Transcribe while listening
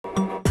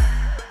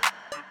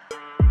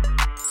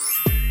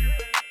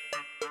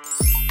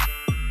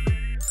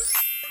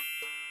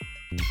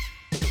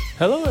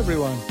Hello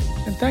everyone,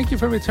 and thank you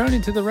for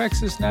returning to the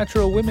Rex's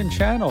Natural Women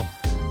channel.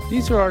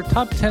 These are our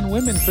top 10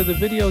 women for the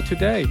video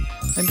today,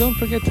 and don't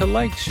forget to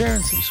like, share,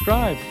 and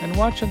subscribe, and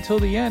watch until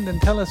the end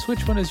and tell us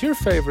which one is your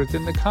favorite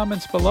in the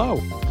comments below.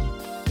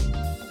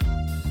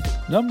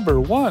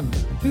 Number 1.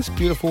 This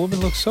beautiful woman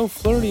looks so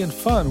flirty and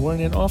fun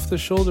wearing an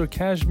off-the-shoulder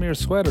cashmere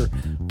sweater,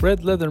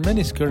 red leather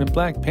miniskirt, and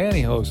black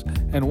pantyhose,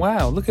 and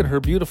wow, look at her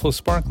beautiful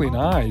sparkling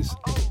eyes.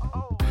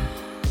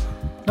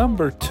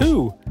 Number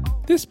 2.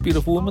 This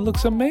beautiful woman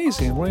looks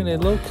amazing, wearing a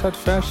low-cut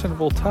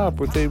fashionable top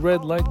with a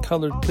red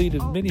light-colored pleated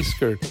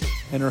miniskirt,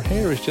 and her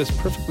hair is just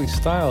perfectly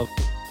styled.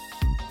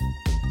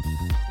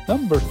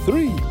 Number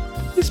 3.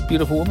 This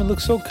beautiful woman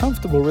looks so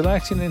comfortable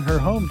relaxing in her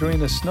home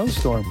during a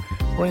snowstorm,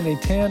 wearing a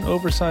tan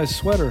oversized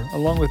sweater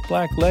along with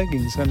black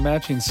leggings and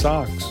matching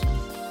socks.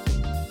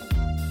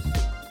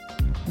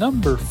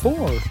 Number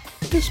 4.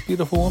 This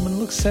beautiful woman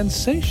looks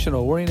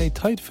sensational, wearing a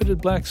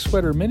tight-fitted black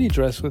sweater mini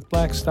dress with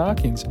black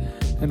stockings,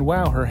 and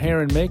wow, her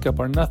hair and makeup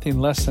are nothing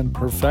less than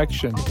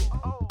perfection.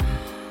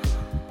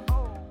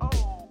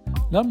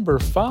 Number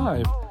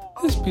 5.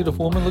 This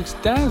beautiful woman looks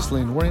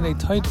dazzling, wearing a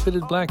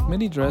tight-fitted black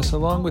mini dress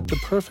along with the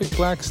perfect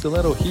black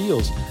stiletto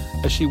heels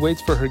as she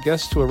waits for her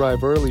guests to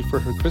arrive early for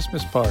her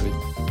Christmas party.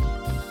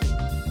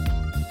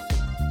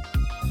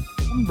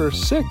 Number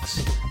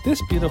 6.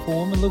 This beautiful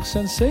woman looks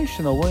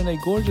sensational, wearing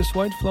a gorgeous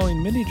white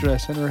flowing mini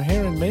dress, and her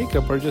hair and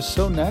makeup are just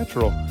so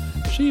natural.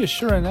 She is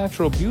sure a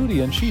natural beauty,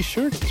 and she's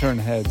sure to turn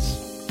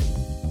heads.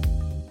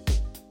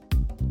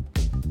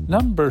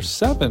 Number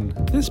 7.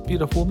 This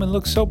beautiful woman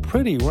looks so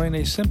pretty, wearing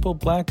a simple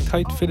black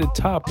tight-fitted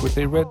top with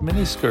a red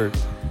miniskirt.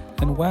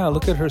 And wow,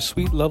 look at her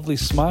sweet, lovely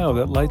smile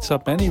that lights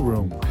up any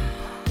room.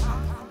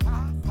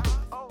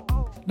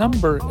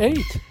 Number 8.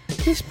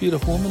 This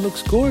beautiful woman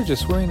looks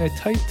gorgeous, wearing a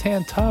tight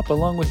tan top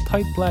along with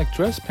tight black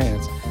dress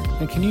pants.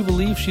 And can you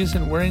believe she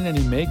isn't wearing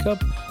any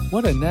makeup?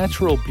 What a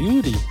natural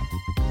beauty!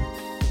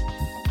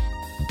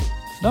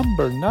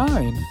 Number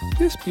 9.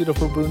 This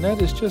beautiful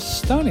brunette is just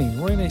stunning,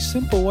 wearing a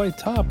simple white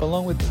top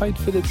along with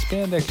tight-fitted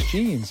spandex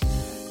jeans.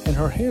 And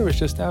her hair is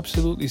just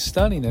absolutely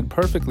stunning and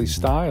perfectly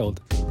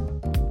styled.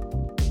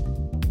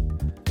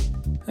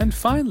 And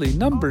finally,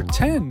 number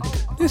 10.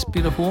 This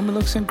beautiful woman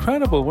looks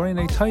incredible, wearing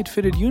a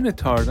tight-fitted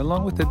unitard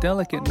along with a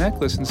delicate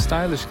necklace and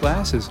stylish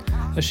glasses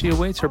as she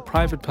awaits her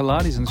private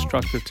Pilates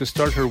instructor to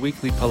start her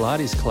weekly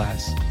Pilates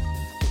class.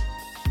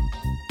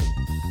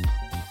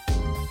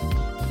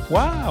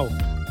 Wow!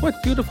 What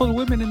beautiful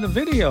women in the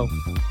video!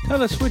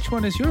 Tell us which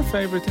one is your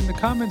favorite in the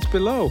comments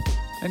below.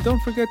 And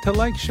don't forget to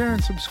like, share,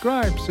 and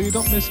subscribe so you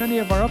don't miss any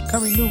of our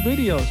upcoming new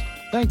videos.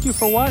 Thank you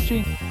for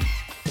watching.